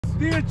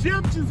The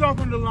Egyptians are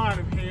from the line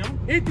of Ham.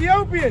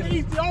 Ethiopians. The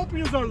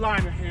Ethiopians are line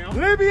of Ham.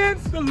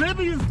 Libyans. The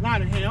Libyans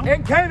line of Ham.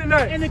 And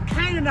Canaanites. And the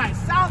Canaanites,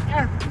 South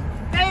Africa.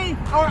 They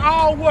are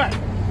all what?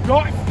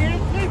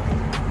 Dark-skinned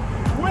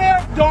people.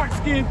 We're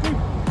dark-skinned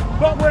people,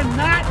 but we're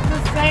not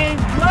the same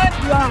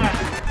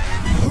bloodline.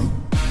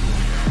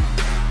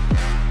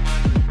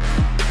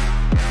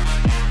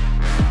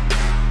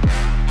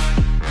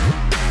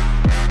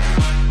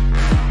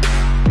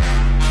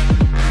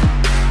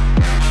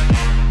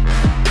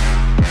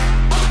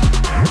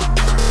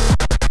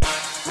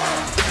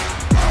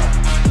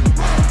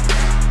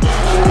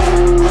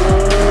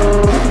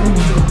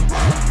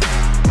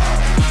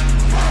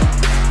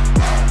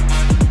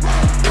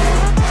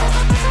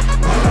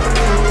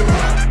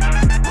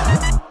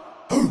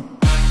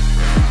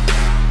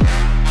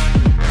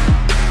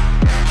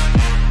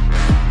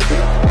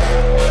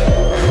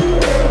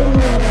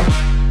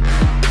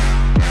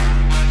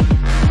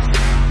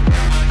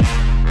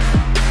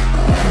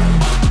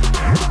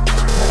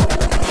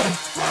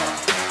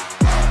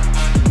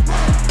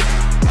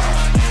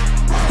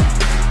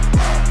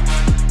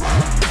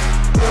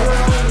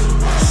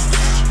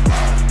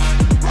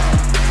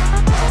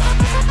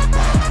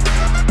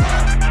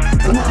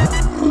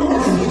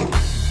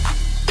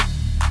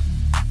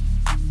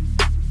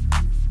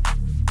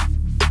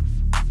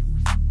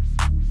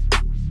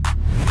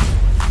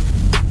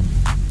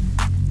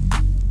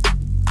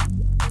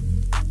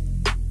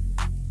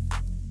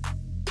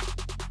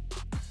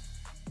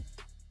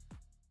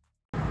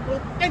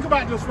 Think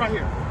about this right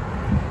here.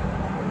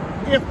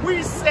 If we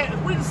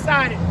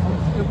decided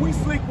if we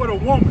sleep with a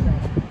woman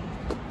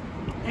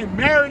and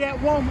marry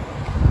that woman,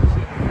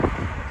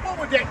 what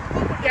would that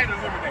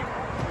eliminate?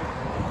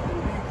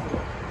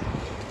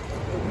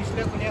 If we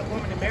slept with that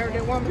woman and married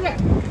that woman? Yeah.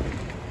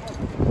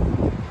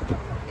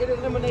 It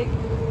eliminates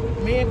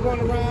men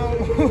going around.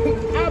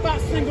 How about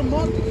single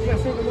mothers? Yeah,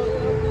 single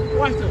mothers.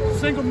 Watch this,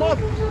 single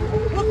mothers.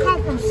 What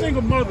comes from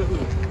single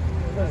motherhood?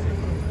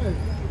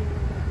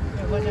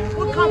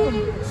 What comes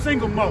from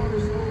single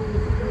mothers?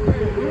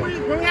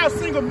 When we have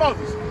single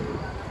mothers,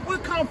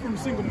 what comes from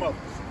single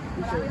mothers?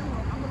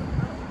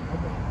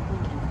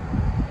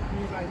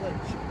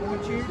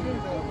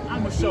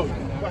 I'm going to show you.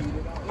 Watch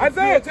this.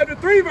 Isaiah chapter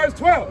 3, verse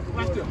 12.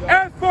 Watch this.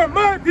 As for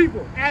my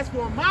people, As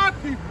for my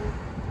people,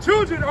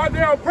 children are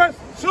their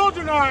oppressors.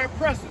 children are our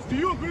oppressors. Do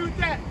you agree with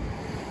that?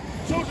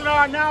 Children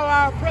are now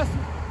our oppressors.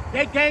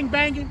 They gang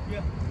banging.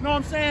 Yeah. You know what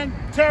I'm saying?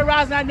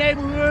 Terrorizing our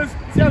neighborhoods,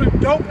 selling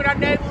dope in our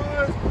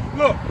neighborhoods.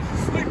 Look,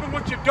 sleeping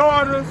with your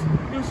daughters,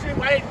 you shit,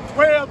 like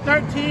 12,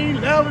 13,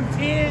 11,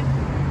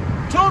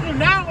 10. Children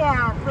now are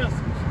our oppressors.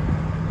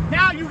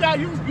 Now you got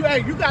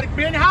to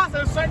be in the house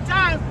at a certain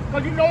time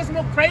because you know some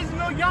more crazy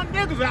little young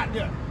niggas out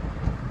there.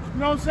 You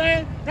know what I'm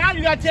saying? Now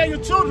you got to tell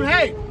your children,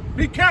 hey,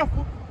 be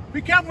careful.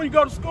 Be careful when you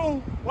go to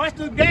school. Watch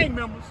the gang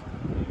members.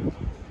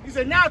 He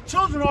said, now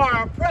children are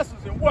our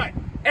oppressors and what?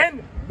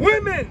 And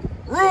women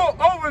rule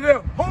over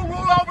them. Who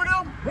rule over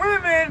them?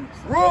 Women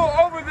rule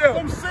over them.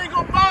 Some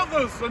single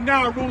mothers are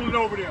now ruling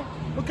over them.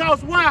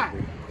 Because why?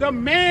 The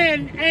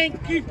man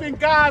ain't keeping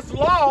God's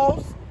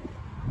laws,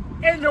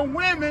 and the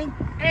women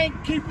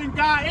ain't keeping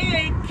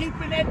ain't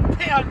keeping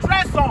that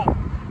dress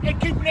on,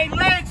 and keeping their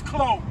legs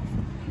closed.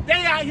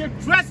 They out here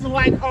dressing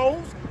like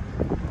hoes,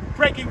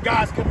 breaking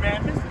God's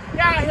commandments. They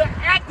out here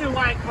acting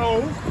like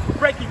hoes,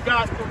 breaking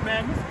God's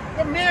commandments.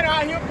 The men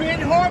out here being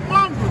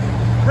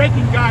whoremongers,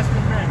 breaking God's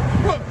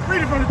commandments. Look,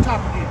 read it from the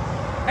top again.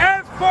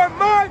 As for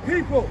my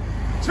people,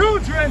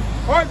 children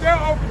are their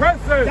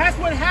oppressors. That's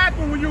what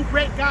happened when you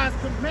break God's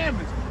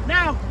commandments.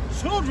 Now,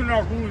 children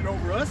are ruling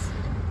over us.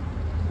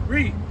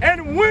 Read.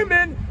 And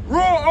women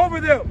rule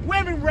over them.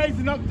 Women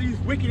raising up these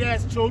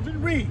wicked-ass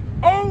children. Read.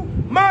 O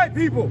my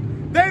people,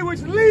 they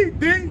which lead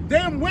thee,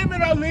 Them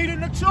women are leading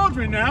the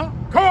children now.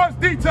 cause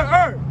thee to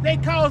err. They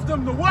cause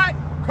them to what?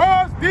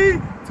 Cause thee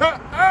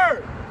to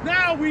err.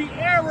 Now we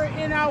err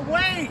in our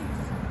ways.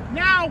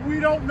 Now we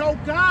don't know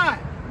God.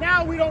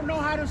 Now we don't know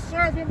how to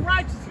serve Him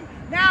righteously.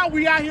 Now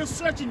we out here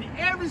searching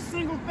every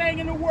single thing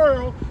in the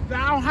world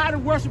on how to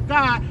worship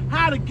God,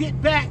 how to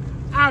get back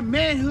our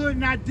manhood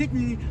and our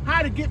dignity,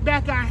 how to get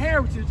back our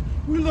heritage.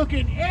 We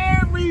looking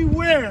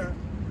everywhere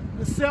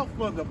except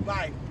for the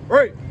Bible.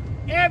 Right.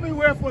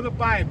 Everywhere for the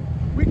Bible.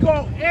 We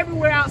go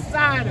everywhere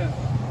outside of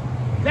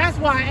it. That's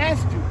why I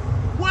asked you,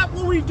 what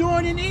were we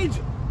doing in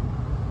Egypt?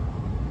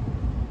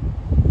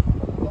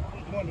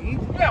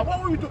 Yeah,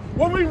 what were we doing?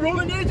 Were we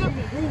ruling Egypt?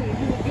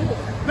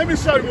 Let me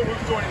show you what we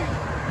were doing in Egypt.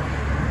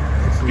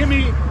 Give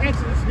me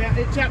Exodus now,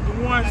 in chapter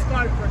 1,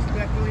 starting verse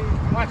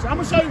 13. Watch it. I'm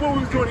going to show you what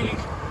we were doing in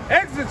Egypt.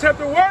 Exodus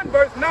chapter 1,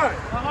 verse 9.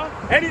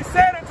 And he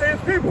said unto his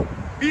people,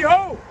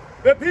 Behold,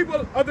 the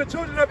people of the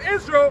children of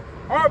Israel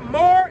are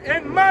more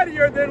and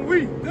mightier than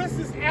we. This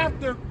is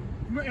after,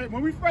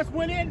 when we first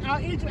went in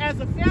Egypt as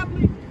a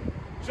family,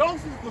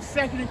 Joseph was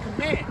second in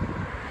command.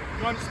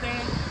 You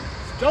understand?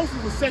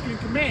 Joseph was second in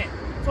command.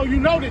 So you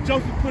know that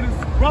Joseph put his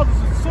brothers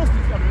and sisters,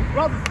 his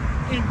brothers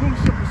in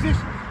rulership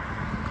positions.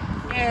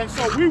 And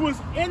so we was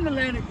in the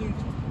land of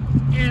Egypt,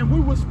 and we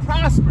was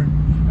prospering.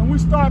 And we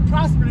started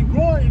prospering and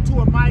growing into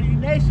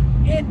nation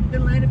in the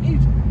land of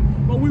Egypt.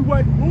 But we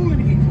weren't ruling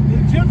Egypt. The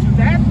Egyptians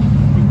actually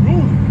was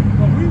ruling.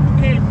 But we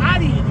became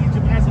mighty in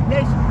Egypt as a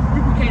nation. We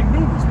became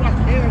numerous. Watch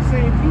it. They're the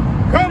same people.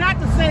 We're not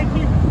the same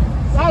people.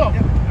 Hold on.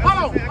 Hold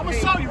on. I'm going to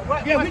show you.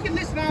 Yeah, we can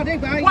listen all day,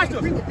 but I Watch ain't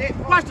agree with that.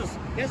 this. Watch this.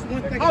 That's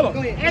one thing. Hold on. Go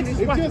ahead.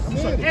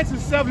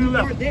 Exodus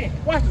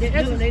 7:11. Watch this.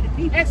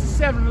 Exodus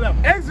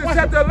 7:11. Exodus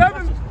chapter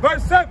 11,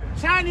 verse 7.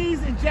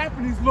 Chinese and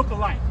Japanese look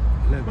alike,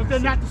 but they're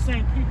not the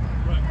same people.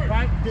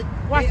 Right?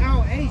 Watch They this.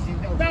 all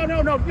Asian,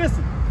 though. No.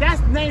 Listen,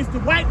 that's names the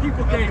white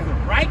people gave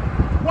them, right?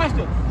 Watch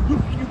this.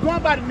 You're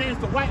going by the names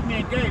the white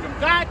man gave them.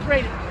 God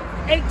created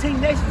 18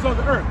 nations on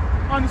the earth.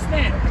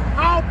 Understand?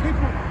 All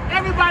people,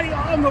 everybody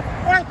on the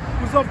earth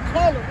was of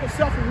color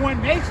except for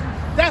one nation.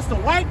 That's the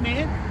white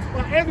man.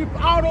 But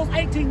all those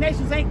 18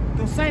 nations ain't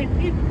the same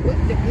people. But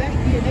the black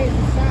DNA is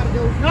inside of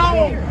those.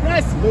 No,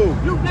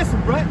 listen. You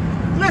listen, bro.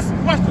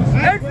 Listen, watch this.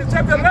 Exodus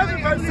chapter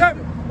 11, verse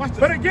 7. Watch this.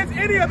 But against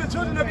any of the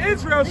children of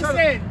Israel He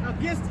said,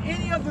 against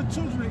any of the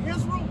children of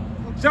Israel,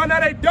 shall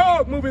not a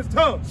dog move his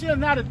tongue. shall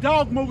not a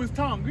dog move his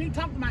tongue. We ain't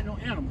talking about no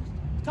animals.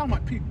 We're talking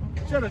about people.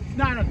 Shall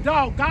not a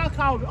dog. God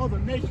called the other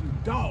nations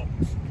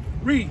dogs.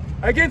 Read.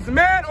 Against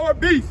man or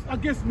beast.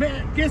 Against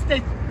man, against their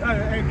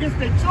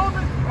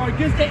children or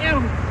against their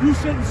animals, you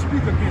shouldn't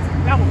speak against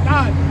them. That's what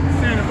God is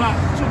saying about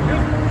the children of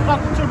Israel. About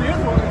the children of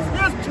Israel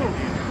is his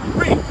children.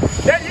 Read.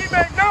 That ye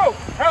may know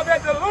how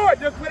that the Lord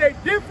does put a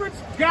difference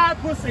God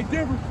puts a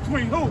difference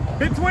between who?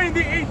 between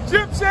the He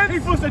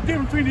Egyptians puts a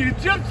difference between the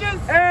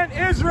Egyptians and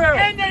Israel.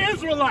 and the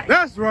Israelites.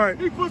 That's right.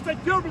 He puts a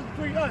difference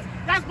between us.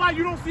 That's why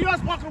you don't see us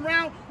walking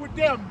around with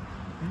them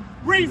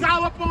rings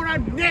all up on our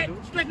neck,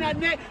 stretching our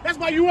neck. That's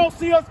why you won't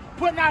see us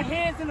putting our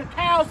hands in the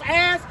cow's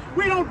ass.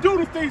 We don't do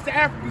the things the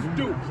Africans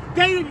do.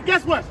 They,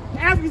 guess what? The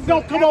Africans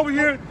don't come over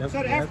here.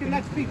 So the African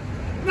not speaking.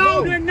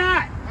 No, they're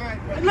not.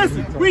 Right.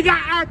 Listen, we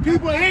got our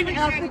people in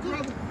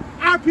Africa.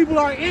 Our people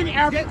are in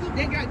Africa.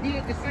 They got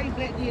the same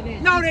black DNA.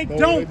 No, they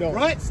don't,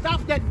 right? Stop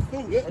that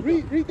fool.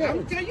 Read that. I'm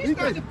gonna tell you, you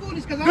started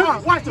foolish because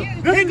Look, watch this.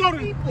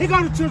 He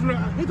go to children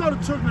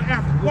of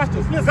Africa. Watch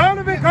this. Listen.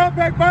 Donovan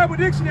Compact Bible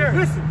Dictionary.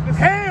 Listen.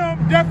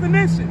 Ham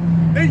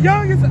definition. The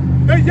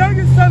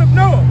youngest son of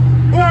Noah.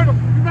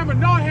 Remember,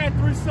 Noah had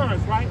 3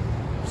 sons, right?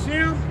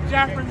 Shem,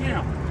 Japheth, and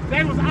Ham.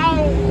 They was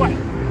all what?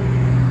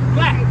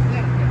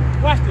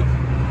 Black. Watch this.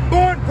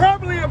 Born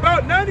probably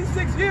about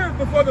 96 years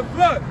before the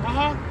flood.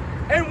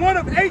 And one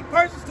of 8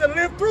 persons to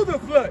live through the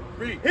flood.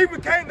 Read. He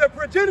became the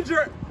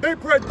progenitor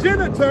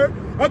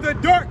of the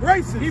dark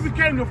races. He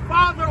became the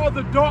father of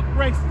the dark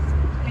races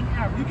in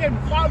Africa. He became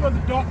the father of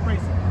the dark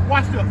races.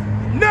 Watch this.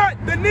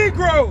 Not the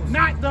Negroes.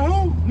 Not the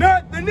who?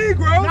 Not the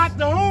Negroes. Not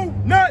the who?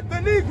 Not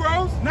the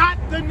Negroes. Not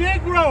the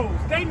Negroes.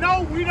 They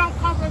know we don't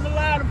come from the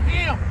line of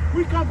Ham.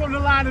 We come from the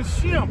line of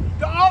Shem,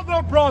 the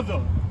other brother.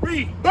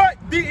 Read. But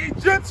the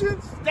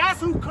Egyptians. That's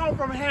who come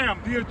from Ham.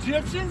 The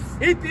Egyptians,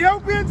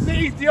 Ethiopians. the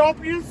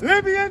Ethiopians,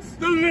 Libyans.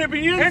 the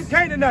Libyans, And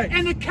Canaanites.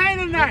 and the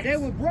Canaanites. They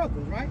were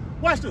brothers, right?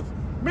 Watch this.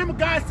 Remember,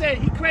 God said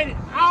He created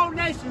all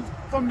nations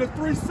from the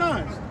 3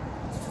 sons.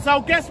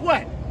 So guess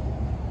what?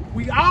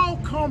 We all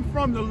come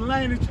from the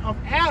lineage of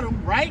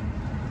Adam, right?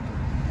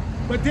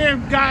 But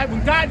then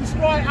when God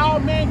destroyed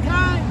all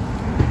mankind,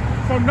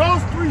 from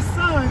those 3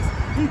 sons,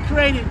 He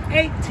created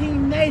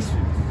 18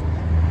 nations.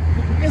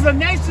 It's a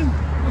nation.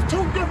 There's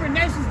 2 different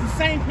nations, the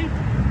same people.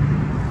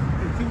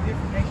 There's 2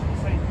 different nations,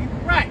 the same people.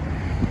 Right.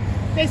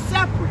 They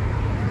separate.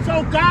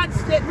 So God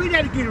said, read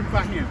that again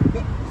about Him.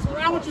 So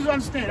I want you to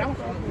understand.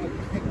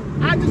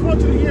 I just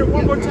want you to hear it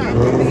one more time.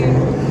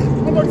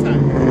 One more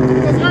time.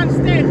 Because you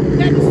understand,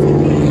 that is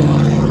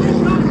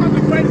you come from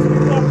the greatest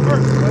people on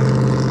earth.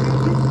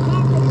 You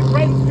come from the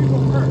greatest people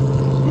on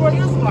earth. You are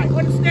Israelite.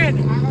 Understand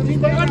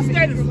it. But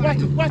understand this. Watch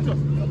this. Watch this.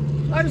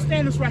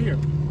 Understand this right here.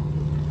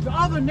 The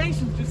other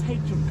nations just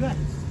hate your guts.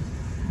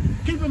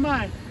 Keep in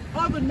mind,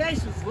 other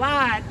nations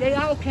lied. They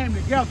all came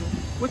together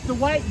with the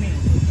white man.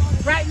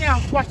 Right now,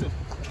 watch this.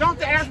 Don't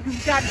the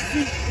Africans got a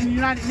seat in the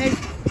United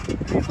Nations?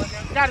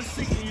 Got a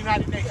seat in the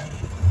United Nations.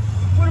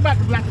 What about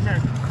the Black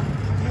Americans?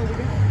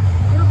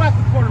 What about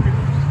the Puerto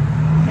Ricans?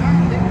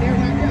 They're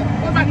not there.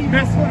 What about the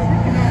Mexicans?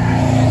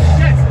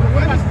 Yes.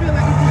 What I about just feel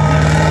like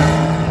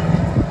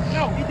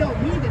No. it don't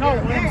mean that No,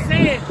 they're what I'm bad.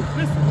 saying,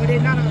 listen. But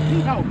they're not a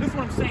people. No, this is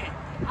what I'm saying.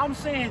 I'm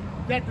saying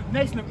that the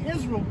nation of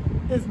Israel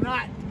is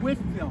not with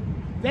them.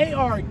 They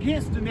are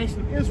against the nation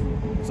of Israel.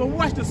 So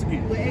watch this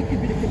again. But it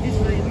could be the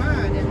condition of their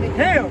mind that's making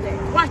Hell, them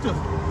do that. watch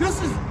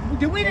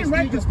this. We didn't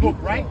write this book,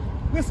 right?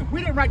 Listen, we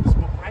didn't write this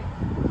book, right?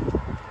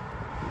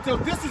 So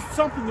this is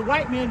something the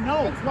white man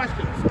knows. Watch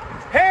this.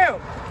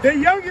 Ham, the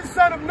youngest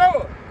son of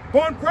Noah,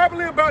 born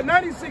probably about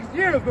 96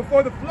 years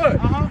before the flood,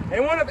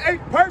 and one of 8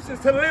 persons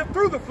to live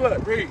through the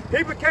flood. Read.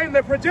 He became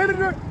the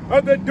progenitor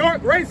of the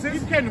dark He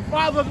races, became the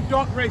father of the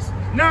dark races.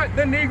 not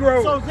the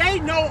Negroes. So they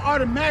know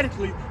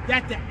automatically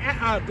that the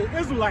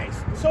Israelites,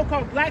 the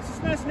so-called blacks,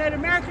 Hispanics, and Native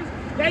Americans,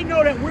 they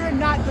know that we're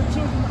not the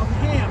children of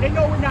Ham. They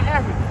know we're not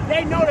African.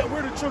 They know that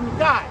we're the children of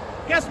God.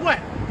 Guess what?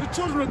 The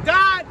children of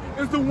God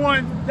is the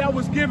one that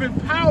was given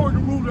power to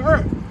rule the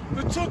earth.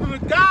 the children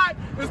of God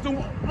is the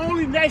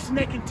only nation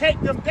that can take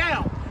them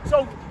down.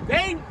 So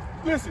they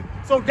listen.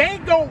 So they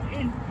go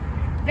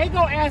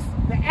ask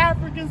the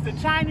Africans, the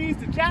Chinese,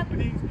 the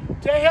Japanese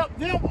to help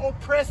them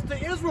oppress the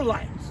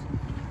Israelites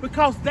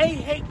because they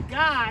hate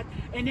God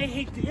and they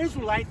hate the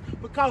Israelites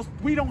because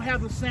we don't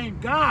have the same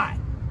God.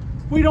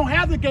 We don't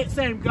have the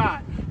same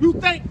God. You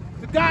think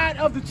the God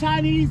of the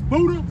Chinese,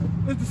 Buddha,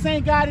 is the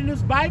same God in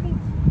this Bible?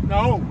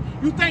 No.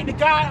 You think the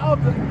God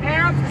of the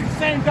Arabs is the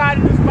same God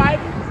in this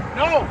Bible?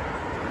 No.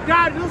 The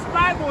God in this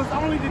Bible is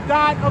only the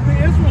God of the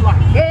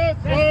Israelites.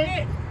 That's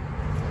it.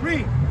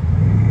 Read.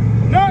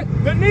 Not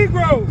the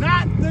Negroes.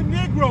 Not the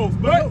Negroes,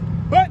 but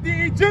the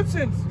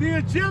Egyptians. The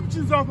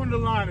Egyptians are from the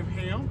line of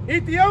Ham.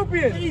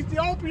 Ethiopians. The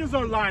Ethiopians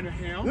are line of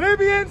Ham.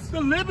 Libyans.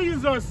 The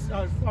Libyans are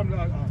from the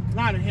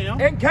line of Ham.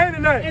 And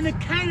Canaanites. And the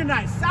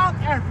Canaanites, South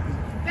Africans.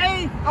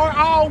 They are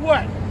all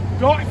what?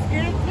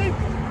 Dark-skinned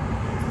people.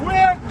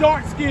 We're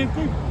dark-skinned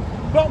people.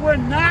 But we're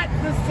not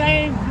the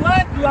same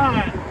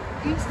bloodline.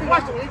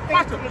 Watch it.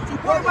 Watch it.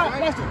 What about,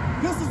 watch it.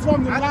 This is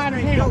from the line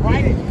of Ham,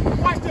 right?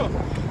 Watch this.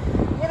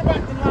 What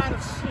about the line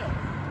of Shem?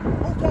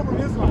 Who come from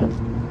his line?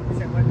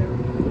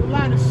 The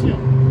line of Shem.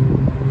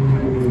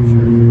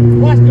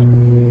 Watch this.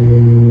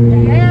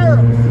 The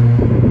Arabs.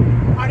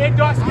 Are they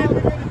dark-skinned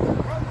people?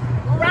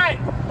 Right.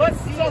 But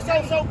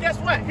so guess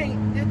what?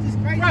 That's just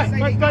crazy. Right.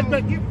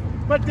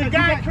 But the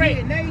guy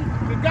created.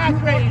 The guy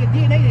created. The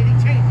DNA that they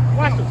changed.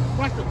 Watch this.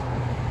 Watch this.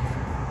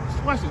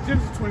 Watch this.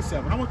 Genesis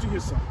 27. I want you to hear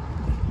something.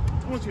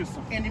 I want you to hear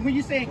something. And when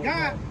you're saying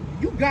God,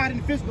 you God in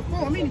the physical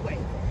form anyway.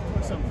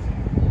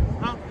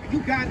 Huh? You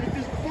God in the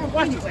physical form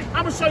Watch anyway. this.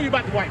 I'm gonna show you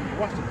about the white man.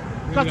 Watch this.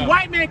 Because the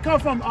white man come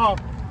from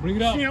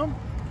Shem.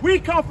 We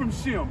come from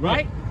Shem,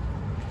 right?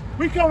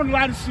 We come from the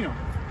line of Shem.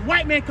 The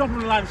white man come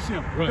from the line of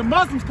Shem. Right. The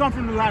Muslims come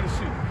from the line of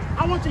Shem.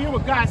 I want you to hear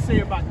what God say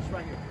about this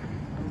right here.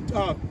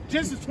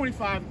 Genesis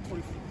 25,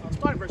 20,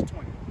 start at verse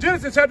 20.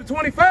 Genesis chapter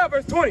 25,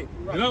 verse 20.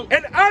 Right.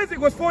 And Isaac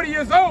was 40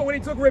 years old when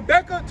he took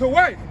Rebekah to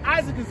wife.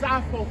 Isaac is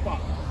our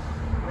forefather,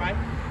 right?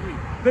 Read.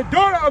 The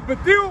daughter of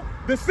Bethuel,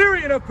 the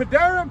Syrian of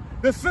Padaram,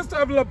 the sister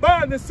of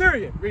Laban, the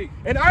Syrian. Read.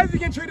 And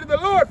Isaac entreated the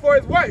Lord for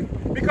his wife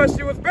because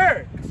she was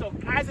barren. So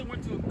Isaac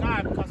went to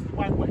God because the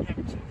wife wasn't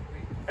having children.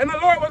 Read. And the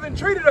Lord was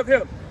entreated of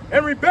him.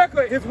 And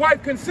Rebekah, his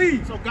wife,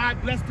 conceived. So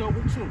God blessed her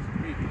with children.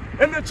 Read.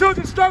 And the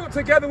children struggled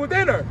together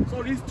within her.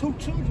 So these two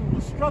children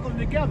were struggling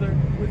together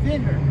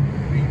within her.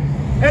 Read.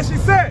 And she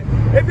said,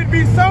 if it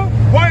be so,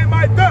 why am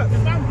I thus?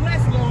 If I'm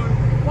blessed, Lord,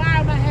 why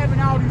am I having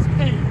all these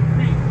pains?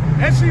 Read.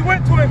 And she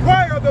went to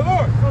inquire of the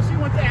Lord. So she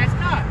went to ask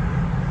God.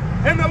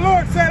 And the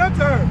Lord said unto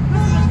her,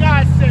 This is what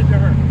God said to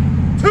her.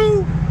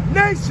 2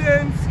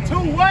 nations. 2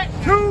 what?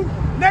 2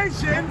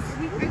 nations.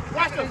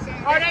 Watch this.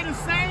 Are they the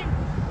same?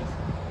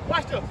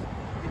 Watch this.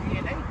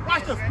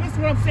 Watch this. Listen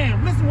to what I'm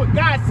saying. Listen to what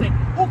God said.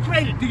 Who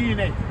created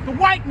DNA? The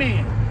white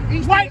man.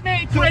 The white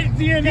man created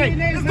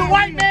DNA. Is the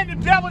white man the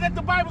devil that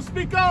the Bible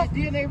speaks of? Is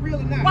DNA real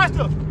or not? Watch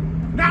this.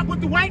 Not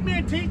what the white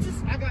man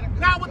teaches.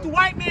 Not what the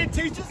white man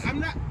teaches. I'm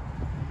not.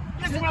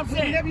 Listen to what I'm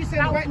saying. Whenever you say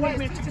Not the what white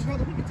man teaches,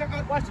 brother, we can talk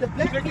about Watch the this.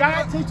 black The people.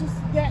 God teaches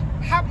that.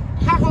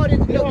 How hard is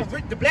it to know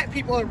the black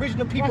people are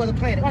original people of the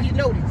planet? We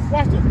know this.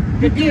 Watch this.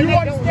 The Do you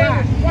DNA don't understand?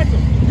 lie. Watch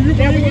this. Do you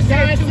Then believe when you what say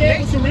God two said?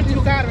 nations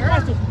original God of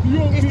Watch earth,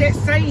 this. it's that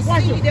same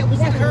Watch seed this. that was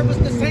in Watch her was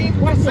the this.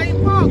 same Watch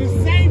this. father.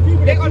 The same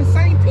people They are the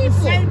same people.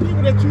 The same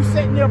people that you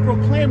sitting there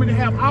proclaiming to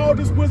have all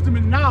this wisdom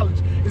and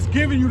knowledge is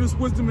giving you this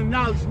wisdom and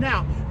knowledge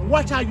now. And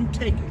watch how you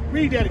take it.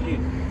 Read that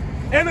again.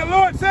 And the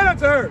Lord said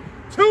unto her,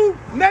 2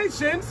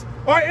 nations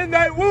are in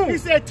thy womb. He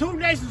said 2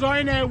 nations are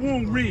in that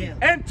womb. Read.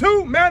 And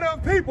 2 manner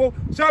of people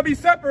shall be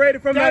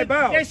separated from thy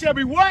bowels. They shall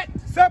be what?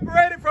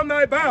 Separated from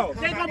thy bowels.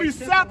 They're going to be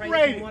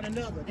separated. From one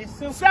another.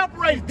 They're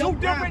Separated. 2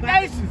 different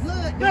nations.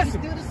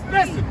 Listen.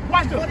 Listen.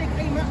 Watch this.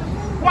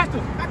 Watch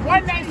this.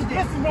 One nation.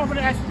 This is what I'm going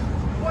to ask you.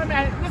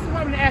 This is what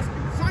I'm going to ask you.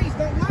 Science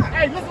don't lie.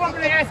 Hey, this is what I'm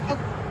going to ask you.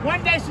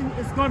 One nation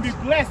is going to be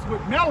blessed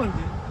with melanin.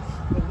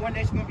 But one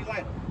nation gonna be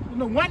lighter.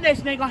 No, one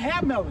nation ain't going to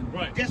have melanin.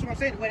 Right. That's what I'm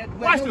saying.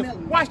 Watch this.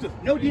 Watch this.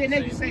 No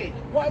DNA can say it.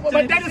 But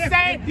they the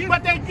same.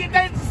 But they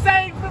the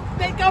same.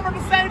 They come from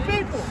the same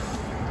people.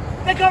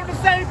 They come from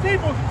the same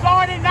people. So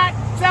are they not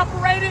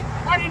separated?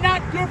 Are they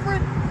not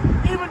different?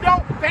 Even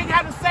though they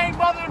have the same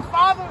mother and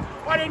father,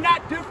 are they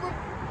not different?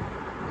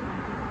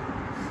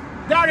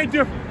 Are they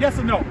different? Yes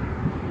or no?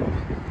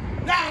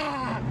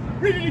 Nah.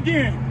 Read it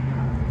again.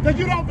 Because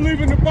you don't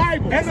believe in the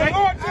Bible. And the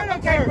Lord said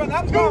unto her, brother,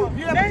 I'm 2 wrong.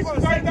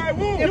 nations are in thy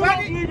womb. You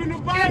don't believe in the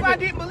Bible. If I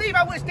didn't believe,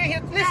 I wouldn't stay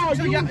here listening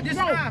to you this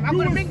time. I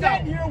would have been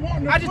gone.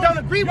 gone. I just don't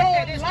agree with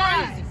that. It's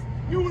crazy.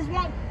 You was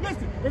one.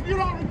 Listen, if you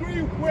don't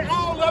agree with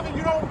all of it,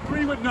 you don't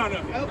agree with none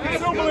of it. Okay.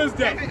 Simple as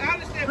that. Okay, I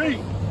understand. Read.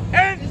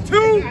 And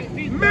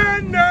 2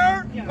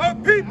 manner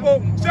of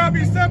people shall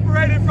be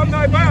separated from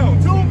thy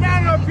bowels. 2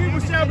 manner of people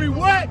shall be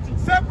what?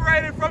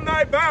 Separated from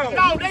thy bowels.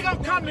 No, they're going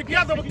to come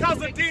together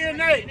because of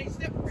DNA.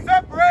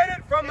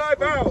 Separated from thy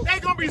bowels. They're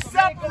going to be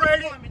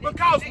separated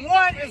because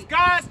one is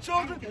God's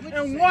children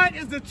and one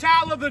is the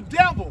child of the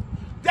devil.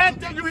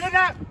 You hear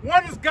that?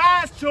 One is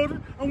God's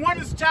children and one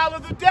is child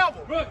of the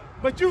devil. Right.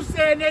 But you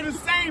saying they're the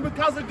same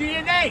because of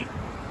DNA.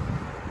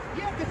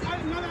 Yeah, because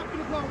I'm not going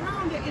to go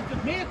around there. If the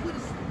man put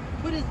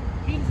his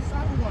penis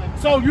inside of one.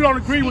 So you don't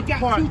agree with the got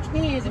part? two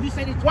twins. If you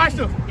say they twins, Watch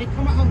this. they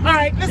come out. All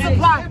right, let's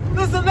apply.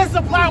 Let's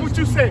apply what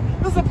you say.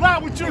 Let's apply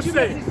what you're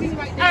saying.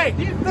 Hey,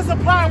 let's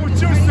apply what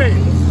you're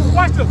saying.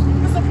 Watch this.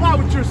 Let's apply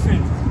what you're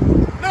saying.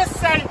 Let's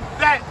say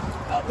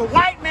that the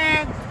white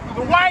man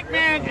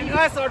and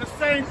us are the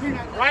same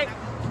people, right?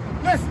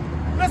 Let's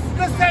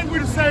say we're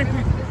the same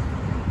people.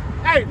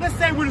 Hey, let's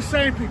say we're the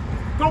same people.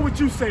 Go what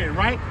you saying,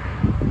 right?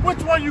 Which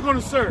one you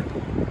gonna serve?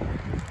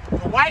 The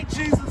white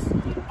Jesus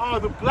or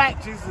the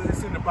black Jesus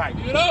that's in the Bible?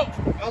 You know.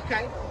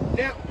 Okay.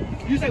 Now,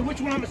 you say which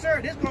one I'm gonna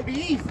serve? This gonna be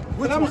easy.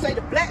 Which I'm one? gonna say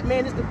the black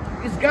man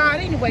is God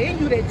anyway,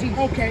 ain't you that Jesus?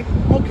 Okay.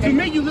 To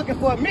me, you looking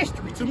for a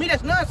mystery. To me,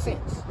 that's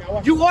nonsense. Now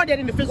watch You are that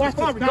in the physical Watch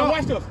form. this. Now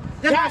watch this.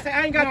 That's why I say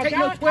I ain't gotta Now, take no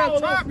God 12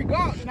 called tribes us-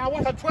 regardless. Now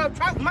watch Because 12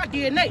 tribes is my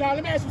DNA. Now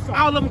let me ask you something.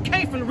 All of them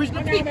came from the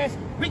original Now, people. let me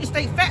ask- We can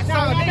stay fat, Now,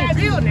 solid, let me they ask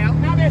you- real now.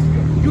 Now that's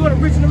good. You are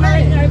the original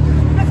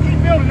man. Let's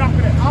keep building off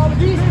of that. All of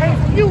these came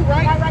from You,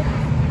 right? Right.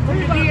 From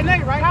your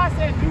DNA, right? God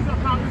said these are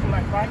called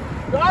Israelites, right?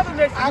 The other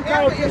nations I he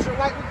calls am an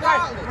Israelite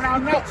regardless. Right. Now,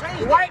 You no, can't change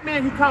the that. white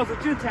man he calls a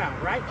Gentile,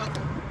 right?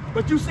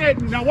 But you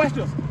said, now watch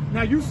this.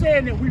 Now you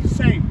saying that we the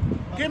same.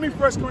 Give me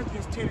 1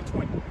 Corinthians 10 and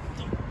 20.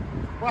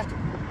 Watch it.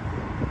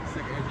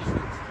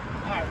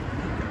 All right.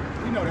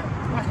 You know that.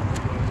 Watch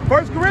it.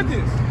 1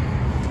 Corinthians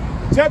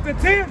chapter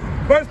 10,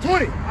 verse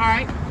 20. All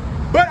right.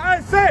 But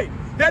I say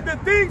that the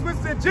things which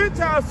the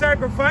Gentiles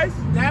sacrifice,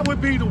 That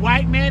would be the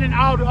white man and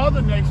all the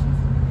other nations.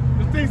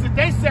 The things that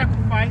they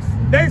sacrifice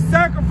they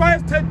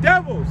sacrifice to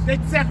devils.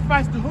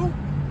 to who?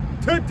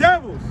 To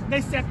devils,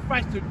 They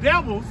sacrifice to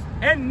devils,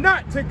 and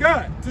not to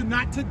God.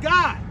 not to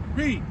God.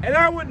 Read. And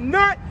I would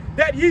not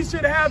that ye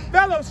should have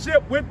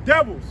fellowship with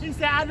devils. He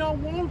said, I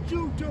don't want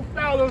you to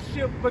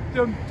fellowship with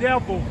them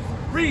devils.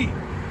 Read.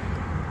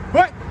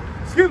 But,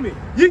 excuse me,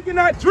 ye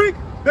cannot drink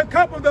the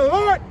cup of the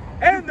Lord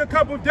and the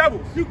cup of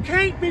devils. You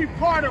can't be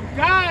part of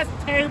God's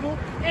table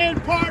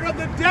and part of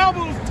the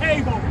devil's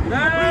table.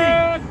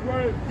 That's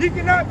right. Ye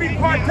cannot be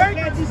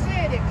partakers You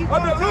said it. Keep of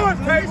on the talking. Lord's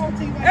I'm table listening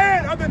to you right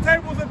and now. of the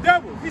tables of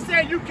devils. He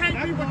said you can't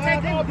be That's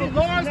partaker why of the I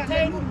Lord's didn't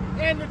table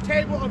and the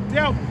table of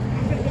devils.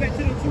 I'm gonna go back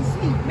to the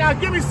 2C. Now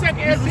give me 2nd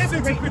Ezra 6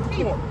 and separate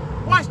 54.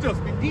 Watch this.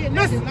 DNA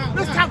Let's is not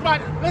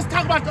God.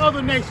 talk about the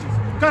other nations.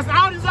 Because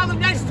all these other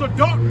nations are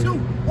dark too.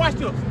 Watch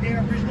this. They're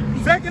original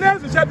people. 2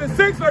 Ezra chapter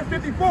 6, verse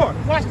 54.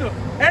 Watch this.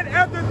 And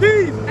after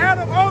these,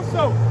 Adam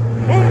also,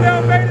 whom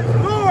thou madest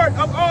Lord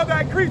of all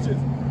thy creatures,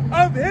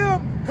 of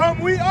him come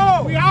we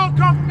all. We all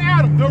come from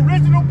Adam, the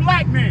original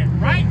black man,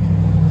 right?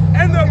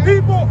 And the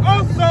people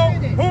also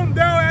whom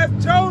thou hast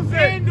chosen.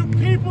 And the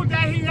people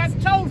that he has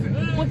chosen,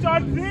 which are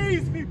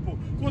these people,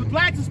 for the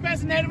blacks,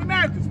 Hispanics, and Native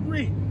Americans.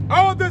 Read.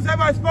 All this have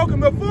I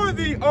spoken before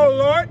thee, O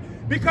Lord,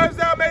 because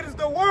thou madest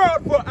the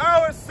world for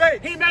our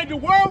sake. He made the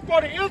world for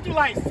the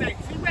Israelites' sake.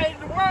 He made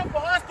the world for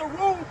us to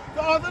rule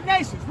the other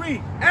nations.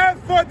 Read. As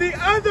for the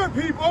other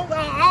people,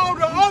 All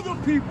the other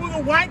people,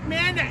 the white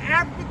men, the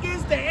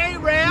Africans, the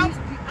Arabs,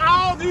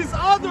 all these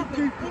other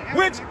people,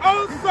 which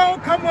also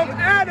come of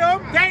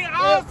Adam, they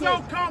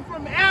also come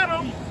from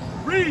Adam.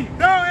 Read.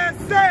 thou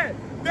hast said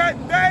that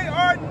they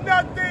are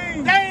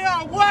nothing. They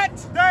are what?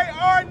 They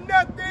are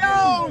nothing.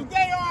 No,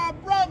 they are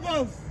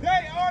brothers. They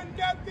are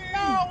nothing.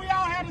 No, we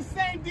all have the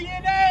same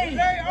DNA.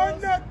 They are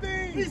He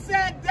nothing.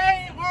 said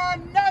they are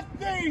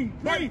nothing.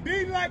 But Read.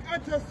 be like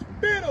unto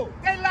spittle,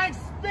 They like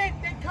spit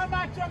that come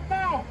out your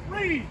mouth.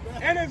 Read.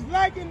 and is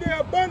like in the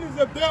abundance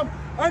of them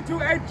unto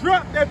a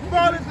drop that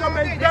falleth from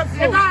a If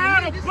vessel.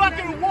 I had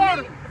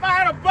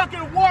a bucket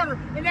of water,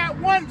 and that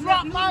one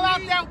drop fall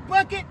out that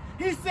bucket,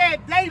 he said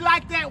they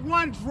like that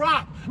one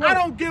drop. I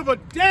don't give a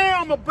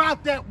damn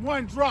about that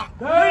one drop.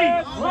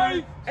 That's Read.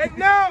 right. And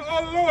now,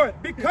 O Lord,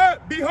 because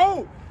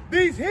behold,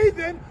 these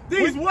heathen,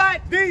 These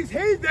what? These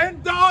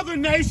heathen, The other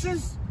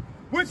nations,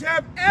 which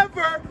have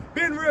ever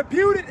been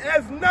reputed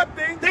as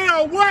nothing, they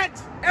are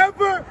what?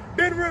 ever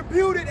been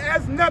reputed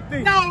as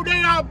nothing, No,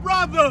 they are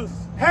brothers.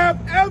 have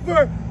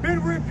ever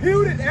been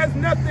reputed as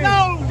nothing,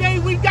 No,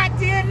 we got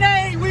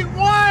DNA. We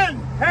won.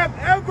 have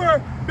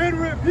ever been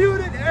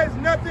reputed as He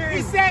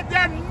nothing, said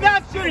they're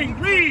nothing.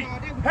 Read.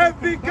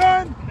 have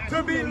begun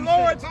to be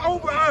lords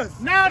over us.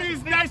 Now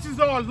these nations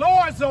are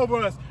lords over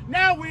us.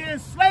 Now we're in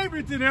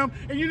slavery to them.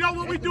 And you know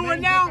what we're doing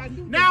now?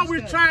 Now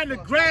we're trying to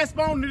grasp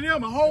onto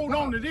them and hold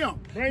on to them.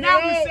 Now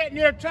we're sitting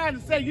there trying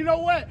to say, you know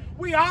what?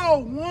 We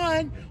all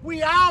one.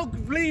 We all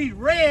bleed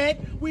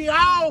red. We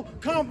all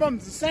come from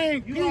the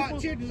same You are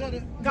people. children of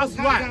the That's Most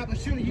High right. God, but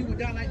surely you will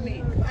die like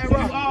me. That's You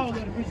right. all are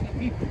the original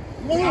people.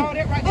 Who, All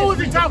that right who was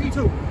there he is talking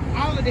original to? people.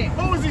 All of that.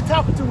 Who was he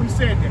talking to when he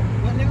said that?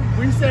 What, nigga?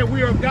 When he said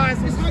we are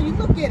God's. It's how you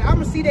look at it. I'm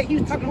gonna see that he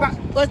was talking about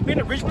us being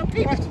original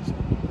people.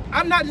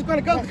 I'm not just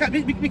gonna go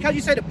because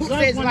you say the book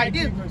says it like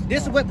this.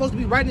 This is what's supposed to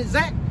be right and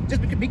exact.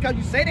 Just because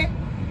you say that.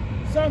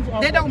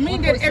 That don't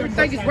mean that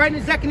everything is right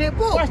exactly in that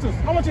book. Watch this.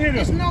 I want you to hear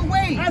this. There's no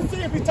way. I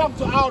see if he's talking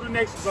to all the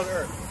nations of the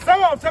earth.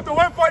 Psalm chapter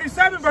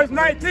 147, verse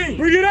 19.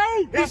 Bring it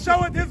out. He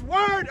showeth his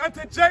word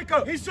unto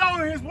Jacob. He's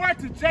showing his word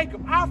to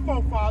Jacob, our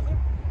forefather.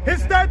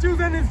 His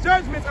statutes and his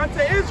judgments unto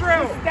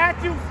Israel. His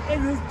statutes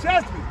and his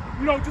judgment.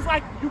 You know, just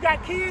like you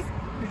got kids,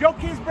 if your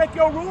kids break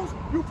your rules,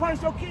 you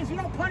punish your kids. You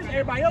don't punish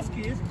everybody else's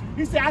kids.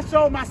 He said, I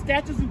showed my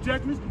statutes and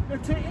judgments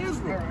to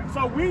Israel. Right.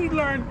 So we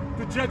learn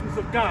the judgments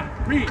of God.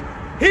 Read.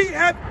 He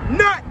hath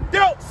not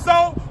dealt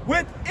so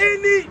with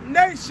any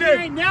nation.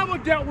 He ain't never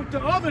dealt with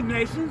the other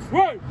nations.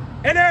 Right.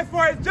 And as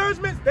for his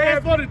judgments,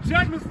 for the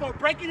judgments for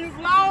breaking his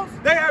laws,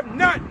 they have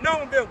not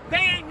known them. They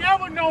ain't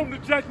never known the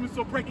judgments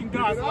for breaking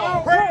God's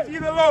laws. Praise ye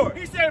the Lord.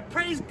 He said,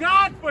 praise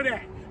God for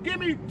that. Give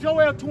me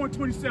Joel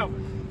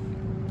 2:27.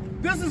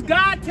 This is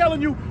God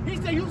telling you. He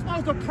said you're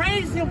supposed to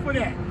praise him for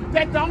that.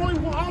 That the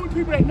only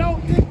people that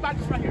know, think about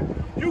this right here.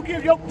 You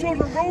give your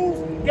children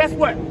rules, guess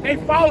what? They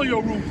follow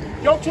your rules.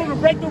 Your children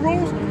break the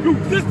rules, you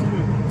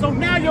discipline. So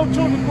now your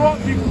children grow up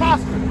to be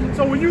prosperous.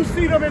 So when you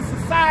see them in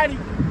society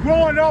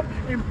growing up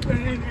and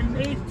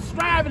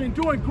striving and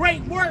doing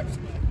great works,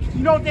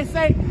 you know what they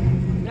say?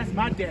 That's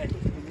my daddy.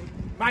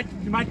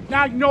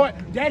 Now you know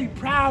what? Daddy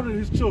proud of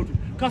his children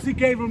because he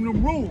gave them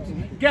them rules.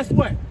 Guess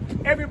what?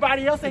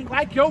 Everybody else ain't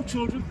like your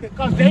children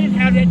because they didn't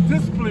have that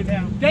discipline.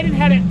 They didn't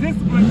have that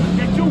discipline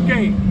that you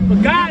gave.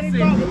 But God said,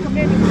 the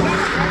commandments of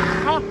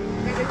God, huh?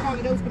 They call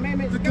it those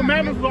commandments. The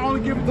commandments were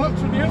only given to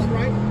Israel.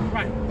 Right?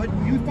 Right. But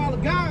you follow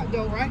God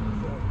though, right?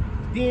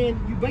 Then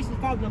you basically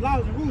follow the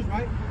laws and rules,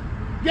 right?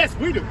 Yes,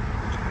 we do.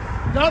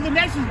 The other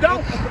nations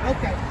don't.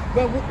 Okay.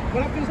 But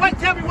what I'm going to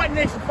tell me what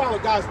nation follow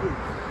God's rules.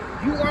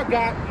 You are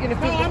God in the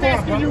physical I'm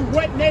asking you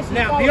what nation.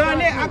 Now,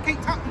 beyond that, I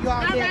can't talk to you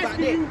all day about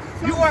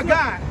that. You are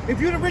God.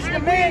 If you're the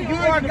original man, you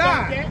are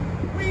God.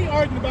 We ain't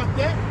arguing about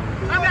that.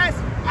 I'm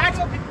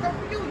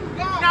asking you. You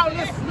God. Now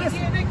listen.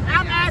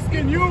 I'm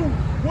asking you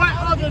what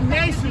other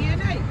nation.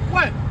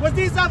 What? Was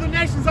these other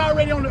nations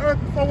already on the earth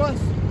before us?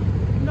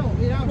 No,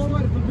 it all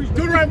started from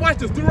Deuteronomy, watch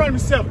this. Deuteronomy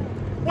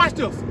 7. Watch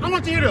this. I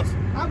want you to hear this.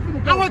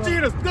 I want you to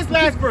hear this. This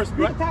last verse,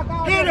 bro.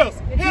 Hear this.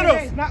 Hear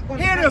this.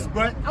 Hear this,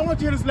 bro. I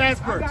want you to hear this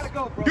last verse.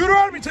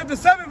 Deuteronomy chapter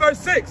 7, verse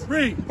 6.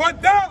 Read. For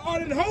thou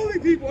art an holy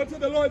people unto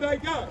the Lord thy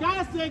God.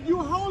 God said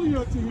you holy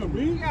unto him.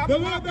 Read. The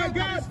Lord thy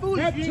God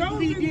hath chosen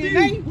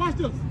thee. Watch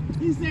this.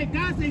 He said,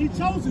 God said he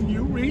chosen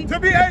you. Read. To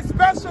be a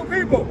special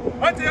people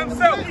unto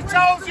himself. He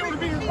chose you to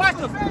be. Watch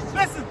this.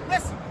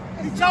 Listen.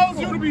 He chose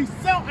you to be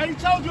he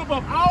chose you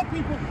above all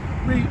people.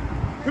 Read.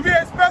 To be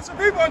a special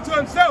people unto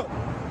himself.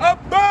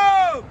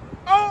 Above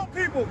all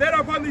people that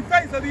are upon the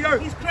face of the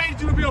earth. He's created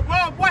you to be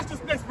above. Watch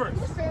this next verse.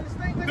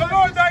 The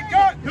Lord thy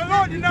God, the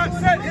Lord did not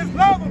set his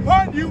love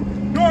upon you,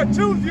 nor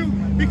choose you,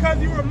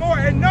 because you were more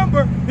in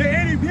number than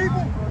any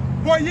people,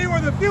 for ye were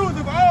the fewest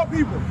of all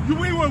people.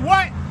 We were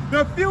what?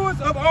 The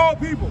fewest of all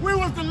people. We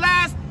was the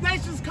last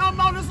nations come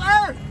on this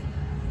earth.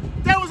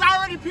 There was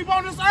already people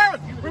on this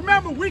earth.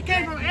 Remember, we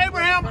came from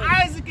Abraham,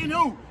 Isaac, and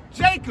who?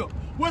 Jacob.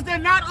 Was there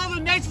not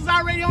other nations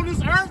already on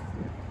this earth?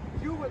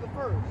 You were the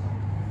first.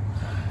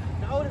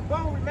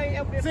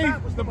 See,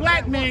 the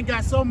black man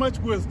got so much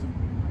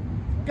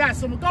wisdom. Got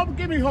some. Go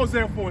give me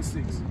Hosea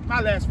 4:6.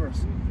 My last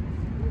verse.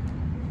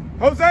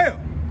 Hosea.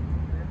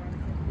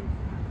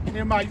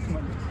 Nehemiah, you come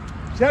on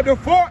this. Chapter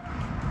 4,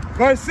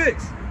 verse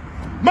 6.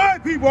 My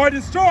people are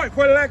destroyed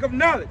for the lack of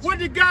knowledge. What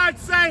did God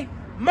say?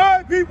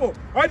 My people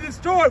are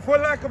destroyed for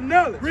lack of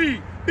knowledge.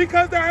 Read.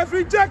 Because thou hast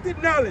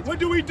rejected knowledge. What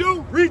do we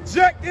do?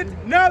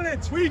 Rejected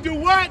knowledge. We do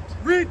what?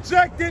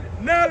 Rejected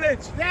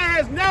knowledge. There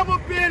has never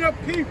been a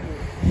people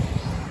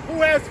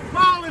who has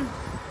fallen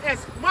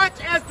as much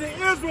as the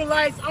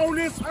Israelites on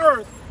this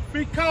earth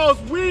because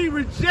we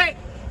reject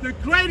the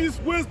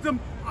greatest wisdom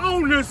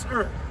on this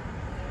earth.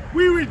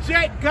 We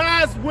reject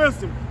God's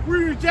wisdom.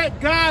 We reject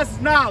God's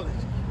knowledge.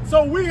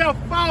 So we have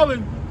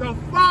fallen the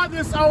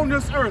farthest on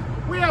this earth.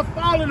 We have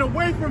fallen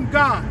away from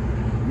God.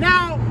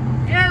 Now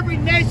every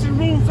nation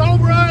rules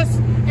over us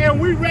and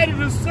we're ready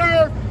to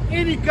serve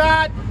any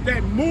God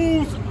that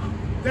moves,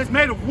 that's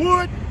made of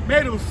wood,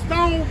 made of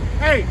stone,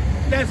 hey,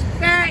 that's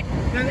fat,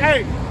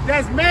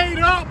 that's made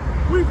up.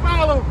 We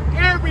follow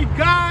every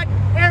God,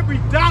 every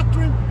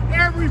doctrine,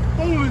 every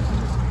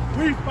foolishness.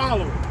 We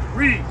follow it.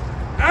 Read.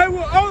 I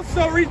will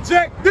also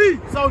reject thee.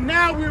 So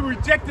now we're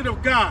rejected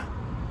of God.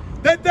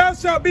 That thou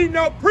shalt be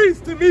no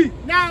priest to me.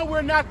 Now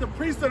we're not the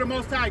priest of the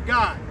Most High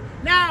God.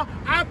 Now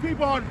our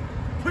people are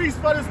priests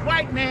for this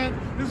white man,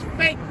 this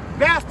fake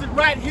bastard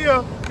right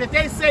here that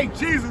they say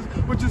Jesus,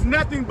 which is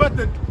nothing but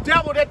the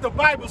devil that the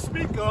Bible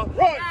speaks of.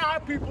 Right. Now our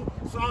people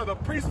are the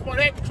priests for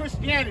that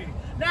Christianity.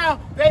 Now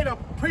they the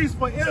priests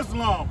for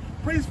Islam,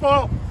 priests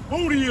for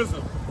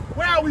Buddhism.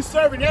 Where are we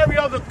serving every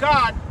other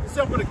God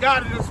except for the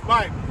God of this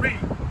Bible? Read.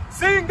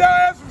 Seeing thou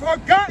hast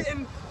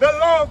forgotten the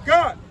law of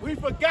God. We've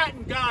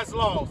forgotten God's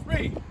laws.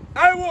 Read.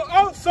 I will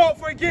also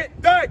forget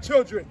thy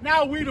children.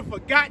 Now we the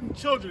forgotten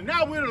children.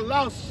 Now we're the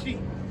lost sheep.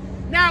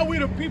 Now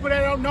we're the people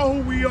that don't know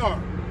who we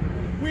are.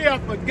 We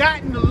have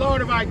forgotten the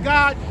Lord of our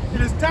God.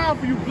 It is time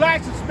for you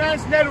blacks,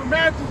 Hispanics, Native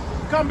Americans,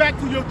 come back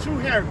to your true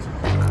heritage.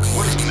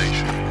 What is a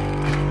nation?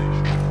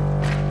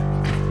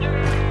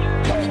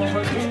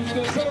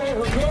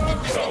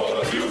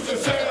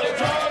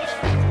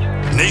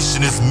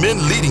 Nation is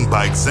men leading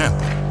by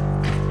example.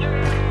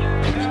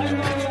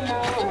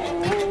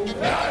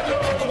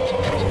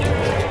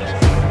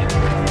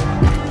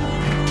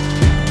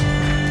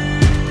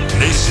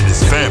 Nation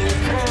is family.